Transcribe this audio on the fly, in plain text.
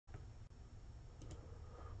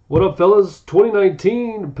What up, fellas?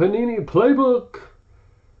 2019 Panini Playbook.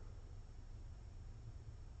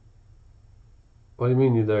 What do you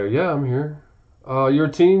mean you're there? Yeah, I'm here. Your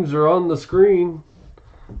teams are on the screen.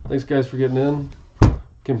 Thanks, guys, for getting in.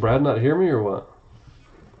 Can Brad not hear me or what?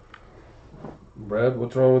 Brad,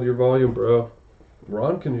 what's wrong with your volume, bro?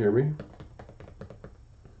 Ron can hear me.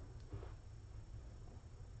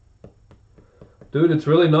 Dude, it's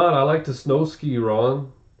really not. I like to snow ski,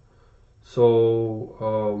 Ron.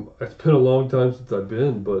 So, it's been a long time since I've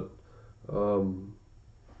been, but,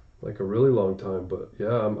 like a really long time. But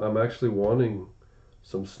yeah, I'm actually wanting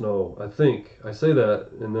some snow. I think. I say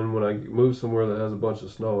that, and then when I move somewhere that has a bunch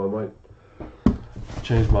of snow, I might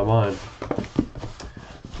change my mind.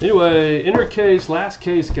 Anyway, inner case, last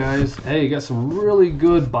case, guys. Hey, you got some really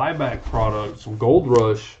good buyback products, some Gold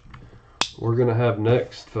Rush. We're gonna have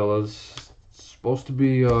next, fellas. It's supposed to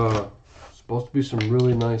be some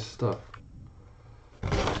really nice stuff.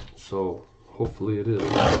 So hopefully it is.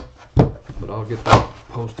 But I'll get that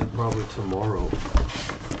posted probably tomorrow.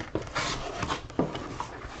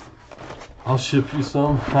 I'll ship you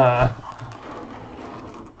some. I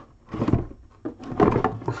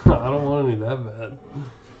don't want any that bad.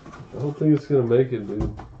 I don't think it's gonna make it,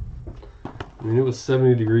 dude. I mean, it was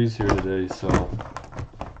 70 degrees here today, so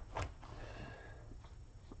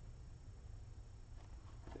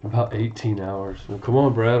about 18 hours. Well, come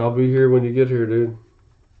on, Brad. I'll be here when you get here, dude.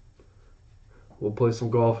 We'll play some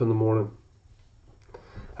golf in the morning.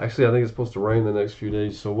 Actually, I think it's supposed to rain the next few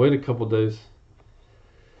days, so wait a couple days.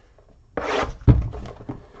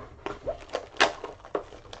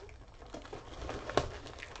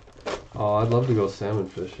 Oh, I'd love to go salmon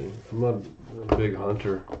fishing. I'm not a big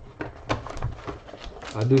hunter.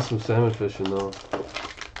 I do some salmon fishing though,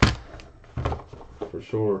 for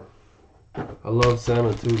sure. I love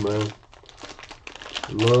salmon too, man.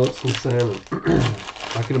 Love some salmon.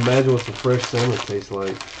 I can imagine what some fresh salmon tastes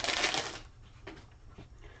like.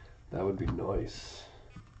 That would be nice.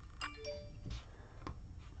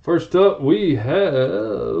 First up, we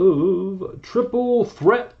have triple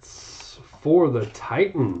threats for the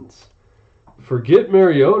Titans. Forget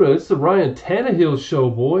Mariota. It's the Ryan Tannehill show,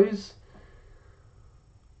 boys.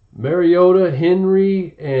 Mariota,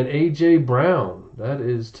 Henry, and A.J. Brown. That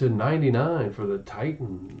is to 99 for the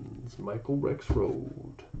Titans. Michael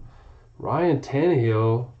Rexroad. Ryan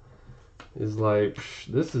Tannehill is like,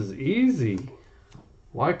 this is easy.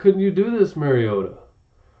 Why couldn't you do this, Mariota?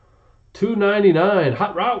 299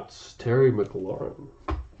 Hot Routes. Terry McLaurin.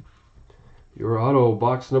 Your auto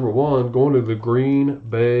box number 1 going to the Green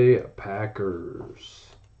Bay Packers.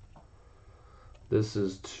 This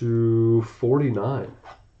is 249.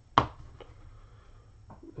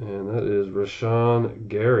 And that is Rashawn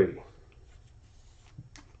Gary.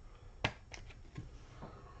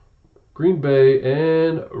 Green Bay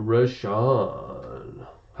and Rashawn.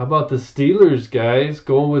 How about the Steelers, guys?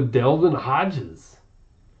 Going with Delvin Hodges.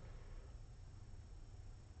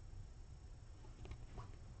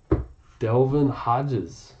 Delvin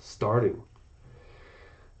Hodges starting.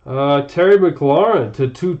 Terry McLaurin to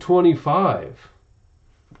 225.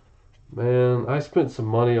 Man, I spent some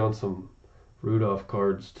money on some Rudolph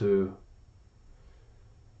cards too.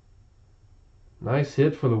 Nice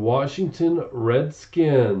hit for the Washington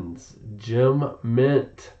Redskins. Jim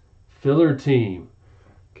Mint. Filler team.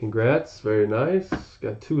 Congrats. Very nice.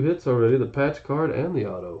 Got 2 hits already. The patch card and the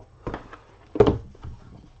auto.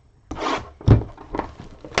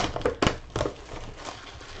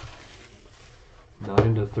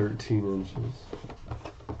 Nine to 13 inches.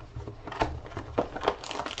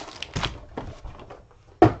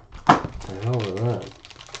 The hell was that?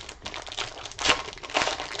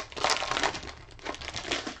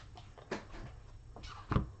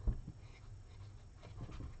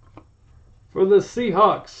 For the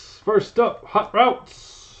Seahawks, first up, Hot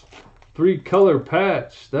Routes. 3-color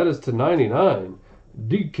patch. That is to 99.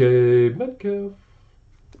 DK Metcalf.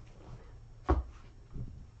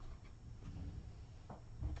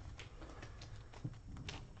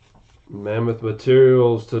 Mammoth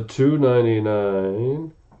Materials to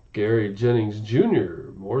 299. Gary Jennings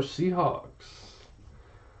Jr. More Seahawks.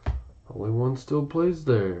 Only one still plays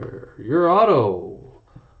there. Your auto.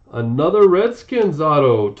 Another Redskins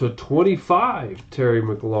auto to 25. Terry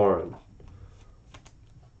McLaurin.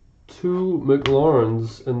 2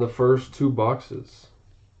 McLaurins in the first 2 boxes.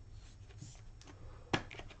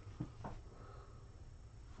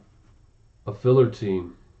 A filler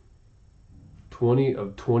team. 20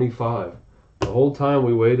 of 25. The whole time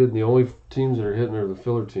we waited, and the only teams that are hitting are the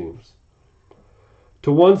filler teams.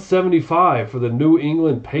 To 175 for the New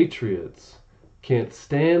England Patriots. Can't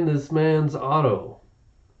stand this man's auto.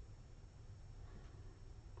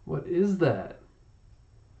 What is that?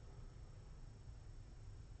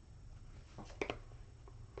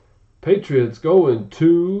 Patriots going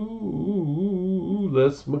to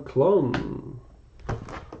Les McClung.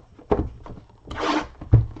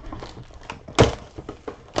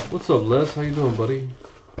 What's up, Les? How you doing, buddy?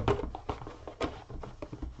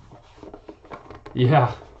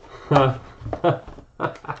 Yeah.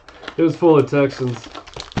 It was full of Texans.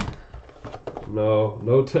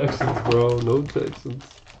 No Texans, bro. No Texans.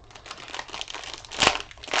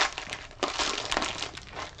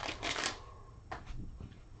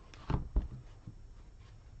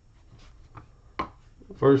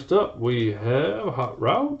 First up, we have Hot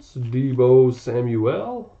Routes. Deebo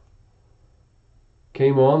Samuel.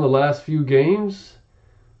 Came on the last few games.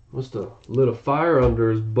 Must have lit a fire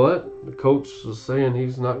under his butt. The coach was saying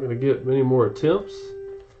he's not going to get many more attempts.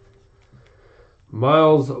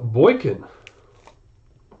 Miles Boykin.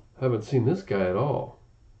 Haven't seen this guy at all.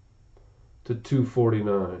 To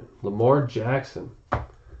 249. Lamar Jackson.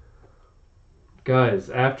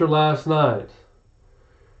 Guys, after last night,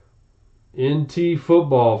 NT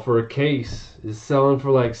Football for a case is selling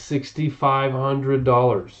for like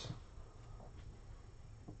 $6,500.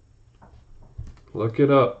 Look it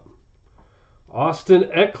up. Austin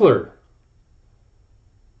Eckler.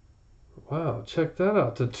 Wow, check that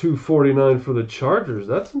out. To 249 for the Chargers.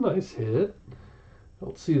 That's a nice hit.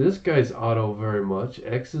 Don't see this guy's auto very much.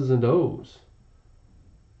 X's and O's.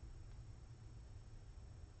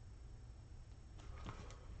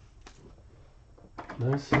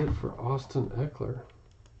 Nice hit for Austin Eckler.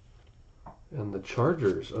 And the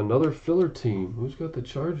Chargers, another filler team. Who's got the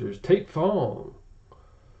Chargers? Tate Fong.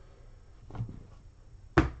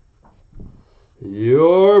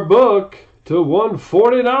 Your book to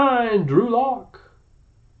 149, Drew Lock.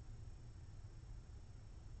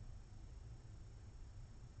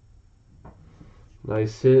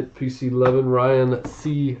 Nice hit, PC11, Ryan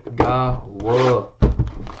Segawa.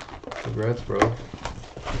 Congrats, bro.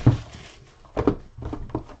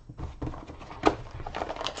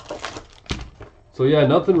 So yeah,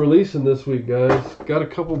 nothing releasing this week, guys. Got a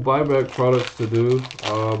couple buyback products to do.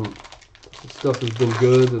 Stuff has been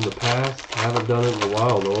good in the past. I haven't done it in a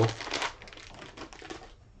while though.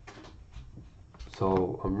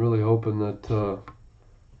 So I'm really hoping that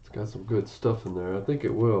it's got some good stuff in there. I think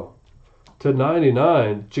it will. To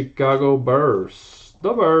 99, Chicago Bears.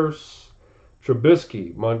 The Bears.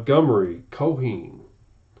 Trubisky, Montgomery, Cohen,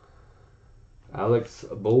 Alex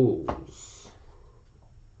Bowles.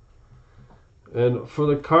 And for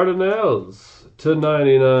the Cardinals, to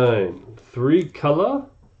 99, 3 color,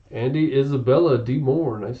 Andy Isabella, D.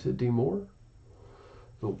 Moore. Nice hit, D. Moore.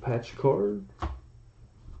 Little patch card.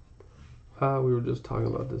 We were just talking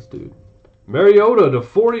about this dude. Mariota to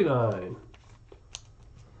 49.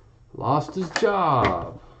 Lost his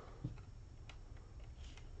job.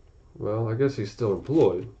 Well, I guess he's still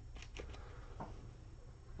employed.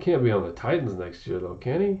 Can't be on the Titans next year, though,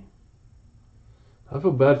 can he? I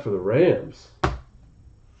feel bad for the Rams.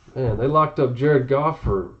 Man, they locked up Jared Goff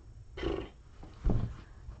for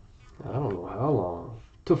I don't know how long.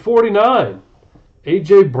 To 49,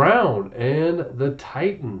 A.J. Brown and the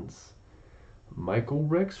Titans. Michael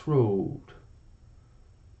Rexroad.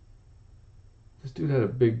 This dude had a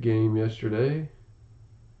big game yesterday.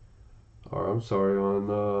 Or I'm sorry,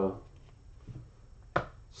 on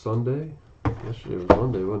Sunday. Yesterday was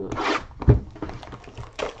Monday, wasn't it?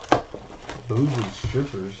 Booze and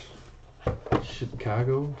strippers.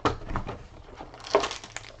 Chicago.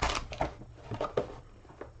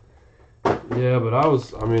 Yeah, but I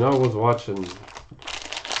was watching,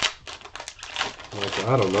 like,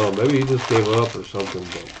 I don't know, maybe he just gave up or something,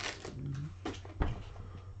 but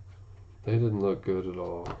they didn't look good at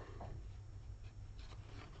all.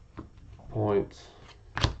 Points.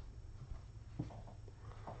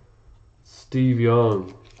 Steve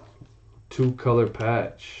Young, 2-color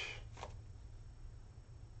patch.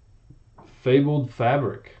 Fabled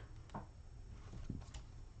Fabric.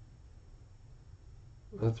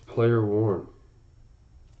 That's player worn.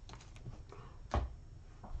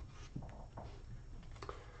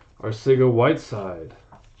 Arcega Whiteside.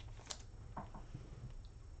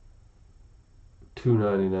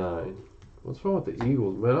 $2.99. What's wrong with the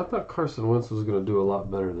Eagles? Man, I thought Carson Wentz was going to do a lot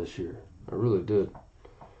better this year. I really did.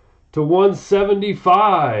 To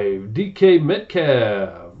 175, DK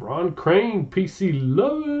Metcalf. Ron Crane,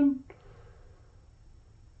 PC11.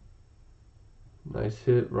 Nice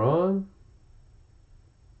hit, Ron.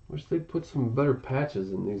 Wish they'd put some better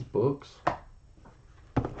patches in these books.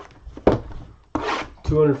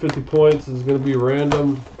 250 points is going to be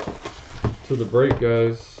random to the break,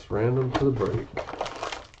 guys. Random to the break.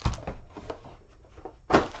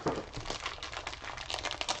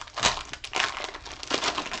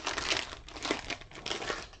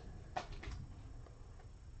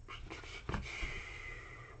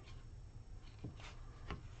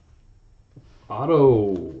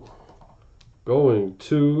 Auto going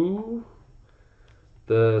to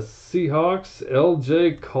the Seahawks,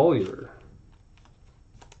 L.J. Collier.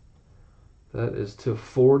 That is to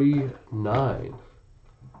 49.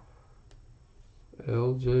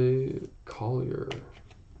 L.J. Collier.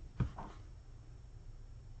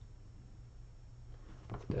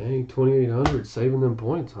 Dang, 2,800, saving them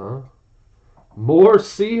points, huh? More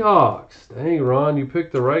Seahawks. Dang, Ron, you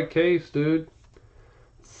picked the right case, dude.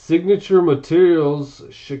 Signature Materials,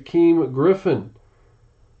 Shaquem Griffin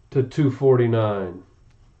to 249.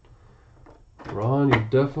 Ron, you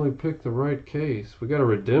definitely picked the right case. We got a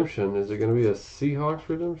redemption. Is it going to be a Seahawks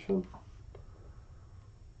redemption?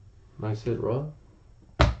 Nice hit, Ron.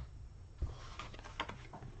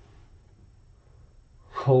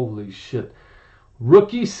 Holy shit.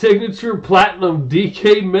 Rookie signature platinum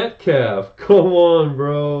DK Metcalf. Come on,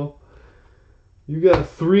 bro. You got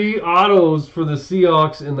 3 autos for the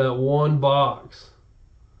Seahawks in that one box.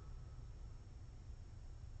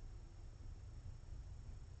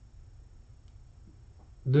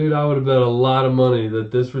 Dude, I would have bet a lot of money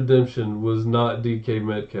that this redemption was not DK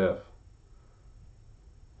Metcalf.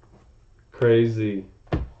 Crazy.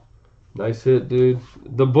 Nice hit, dude.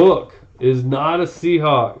 The book is not a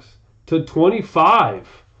Seahawks. To 25.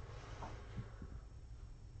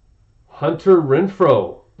 Hunter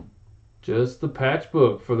Renfrow. Just the patch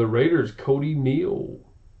book for the Raiders. Cody Neal.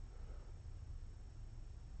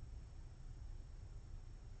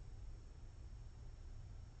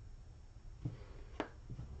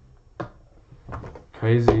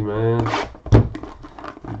 Crazy, man.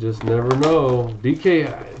 You just never know. DK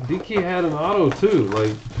had an auto too.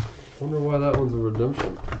 Like, wonder why that one's a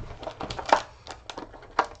redemption.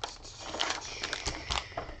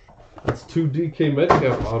 That's 2 DK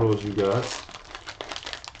Metcalf autos you got.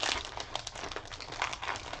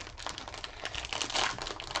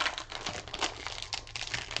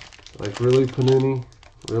 Like, really, Panini?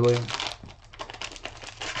 Really?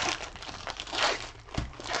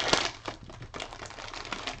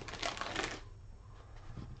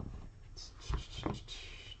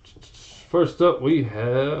 First up, we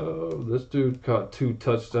have this dude caught 2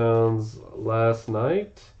 touchdowns last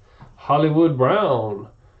night. Hollywood Brown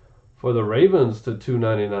for the Ravens to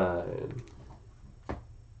 299. I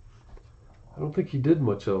don't think he did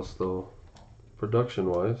much else though,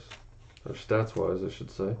 production-wise, or stats-wise, I should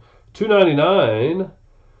say. 299.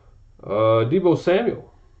 Deebo Samuel,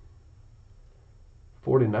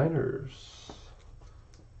 49ers.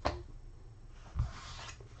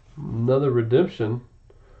 Another redemption.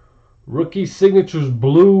 Rookie signatures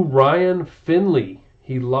blue Ryan Finley.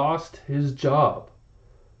 He lost his job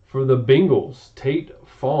for the Bengals. Tate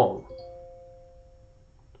Fong.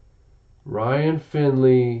 Ryan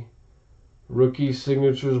Finley. Rookie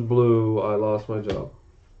signatures blue. I lost my job.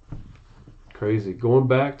 Crazy. Going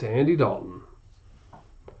back to Andy Dalton.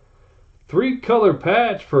 3-color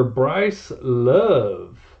patch for Bryce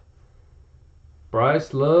Love.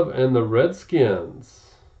 Bryce Love and the Redskins.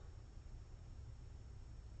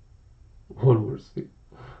 One more seat.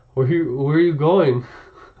 Where are you going?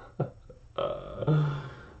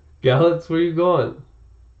 Gallets, where are you going?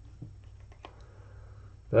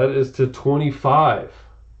 That is to 25.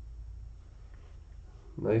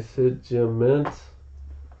 Nice hit, Jim Mint.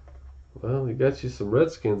 Well, he got you some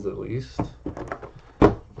Redskins at least.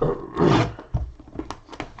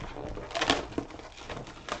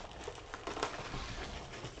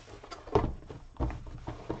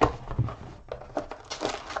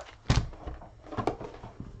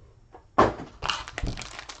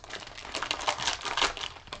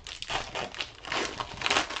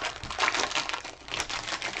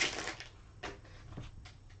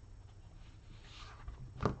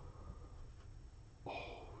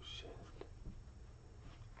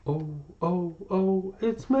 Oh,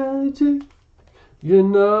 it's magic, you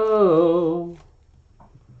know.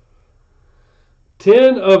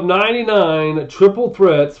 10 of 99 triple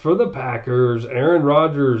threats for the Packers. Aaron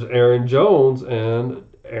Rodgers, Aaron Jones, and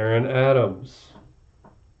Aaron Adams.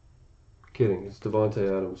 Kidding, it's Devontae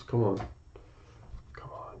Adams. Come on.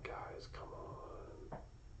 Come on, guys, come on.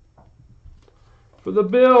 For the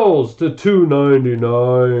Bills to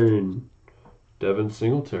 299. Devin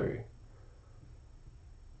Singletary.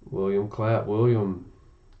 William Clapp. William.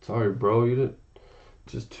 Sorry, bro. You did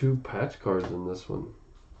just 2 patch cards in this one.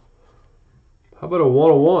 How about a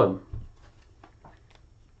 101?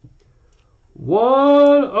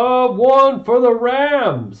 1 of 1 for the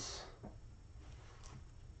Rams.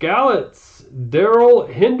 Gallets. Darrell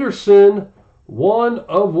Henderson. 1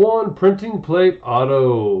 of 1 printing plate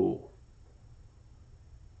auto.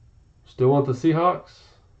 Still want the Seahawks?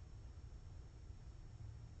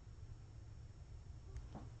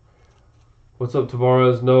 What's up,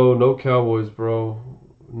 Tavares? No Cowboys, bro.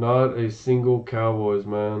 Not a single Cowboys,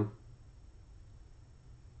 man.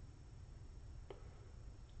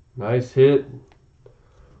 Nice hit.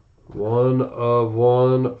 1 of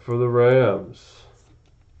 1 for the Rams.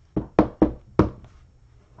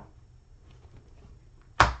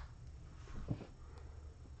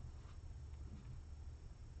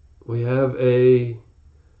 We have another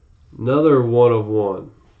 1 of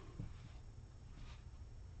 1.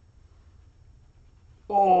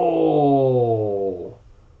 Oh!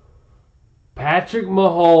 Patrick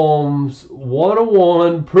Mahomes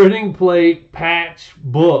 101 printing plate patch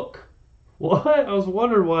book. What? I was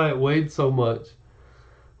wondering why it weighed so much.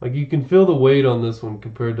 Like, you can feel the weight on this one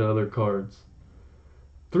compared to other cards.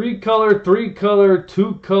 3-color,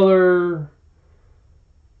 2-color,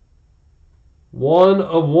 1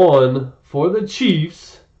 of 1 for the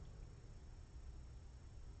Chiefs.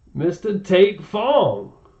 Mr. Tate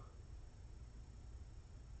Fong.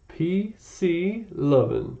 PC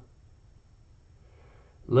Lovin'.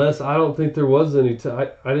 Les, I don't think there was any.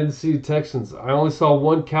 I didn't see Texans. I only saw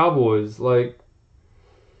one Cowboys. Like,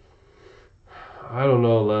 I don't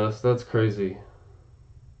know, Les. That's crazy.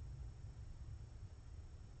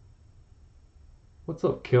 What's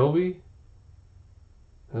up, Kelby?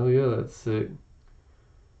 Hell yeah, that's sick.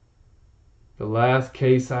 The last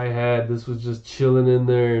case I had, this was just chilling in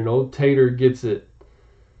there, and old Tater gets it.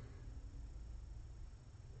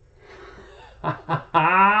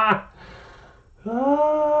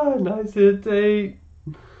 Nice hit, Tate.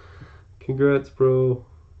 Congrats, bro.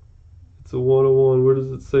 It's a 101. Where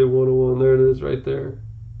does it say 101? There it is, right there.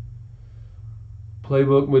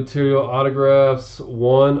 Playbook material autographs,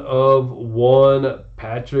 1 of 1.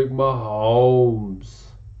 Patrick Mahomes.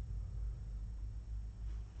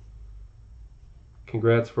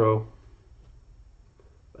 Congrats, bro.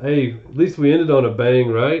 Hey, at least we ended on a bang,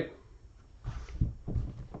 right?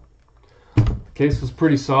 Case was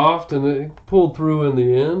pretty soft and it pulled through in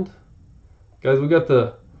the end. Guys, we got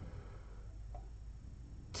the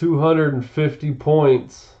 250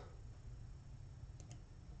 points.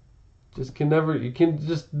 Just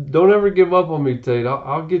don't ever give up on me, Tate.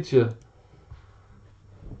 I'll get you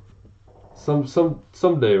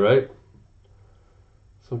someday, right?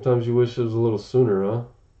 Sometimes you wish it was a little sooner, huh?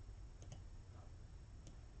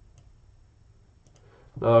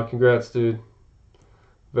 No, congrats, dude.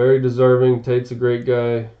 Very deserving. Tate's a great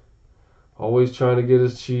guy. Always trying to get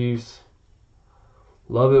his Chiefs.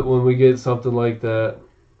 Love it when we get something like that.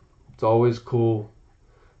 It's always cool.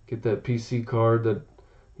 Get that PC card that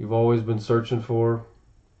you've always been searching for.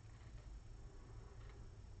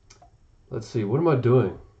 Let's see. What am I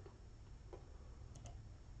doing?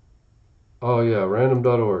 Oh, yeah.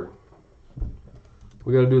 Random.org.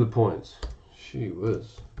 We got to do the points. Gee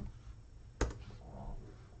whiz.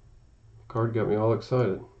 Card got me all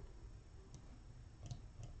excited.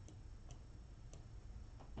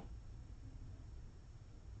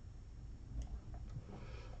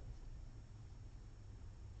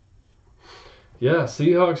 Yeah,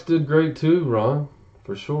 Seahawks did great too, Ron,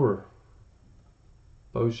 for sure.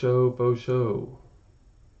 Faux show.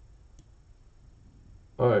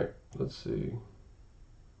 All right, let's see.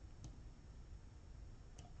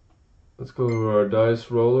 Let's go to our dice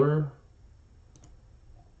roller.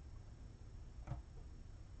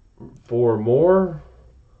 4 more.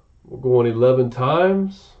 We're going 11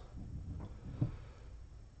 times.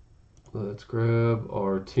 Let's grab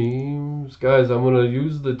our teams. Guys, I'm going to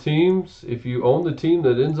use the teams. If you own the team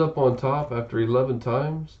that ends up on top after 11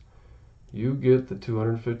 times, you get the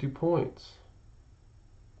 250 points.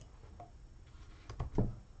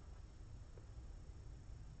 Let's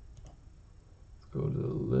go to the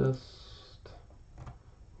list.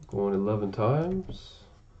 Going 11 times.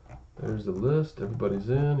 There's the list. Everybody's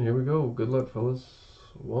in. Here we go. Good luck, fellas.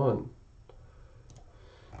 1,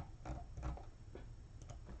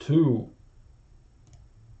 2,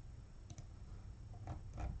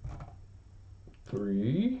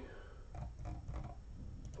 3,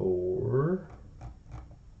 4,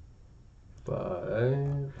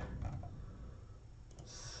 5,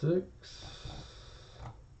 6,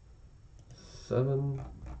 7,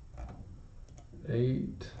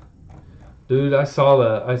 8. Dude, I saw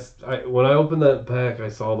that. When I opened that pack, I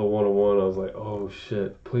saw the 101. I was like, oh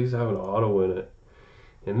shit, please have an auto in it.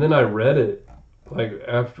 And then I read it, like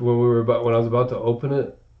after when I was about to open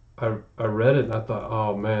it, I read it and I thought,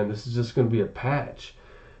 oh man, this is just gonna be a patch.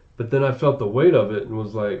 But then I felt the weight of it and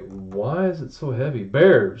was like, why is it so heavy?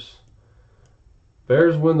 Bears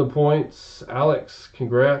win the points. Alex,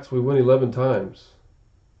 congrats. We win 11 times.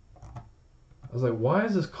 I was like, why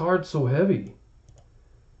is this card so heavy?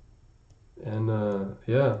 And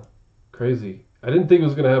yeah, Crazy. I didn't think it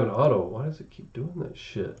was going to have an auto. Why does it keep doing that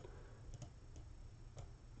shit?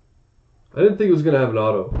 I didn't think it was going to have an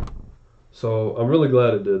auto. So I'm really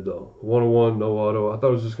glad it did, though. 101, no auto. I thought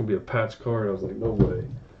it was just going to be a patch card. I was like, no way.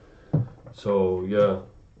 So, yeah.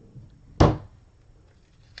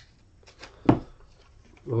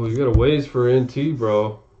 Oh, you got a ways for NT,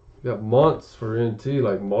 bro. You got months for NT,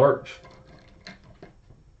 like March.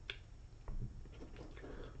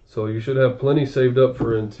 So you should have plenty saved up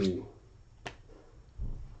for NT.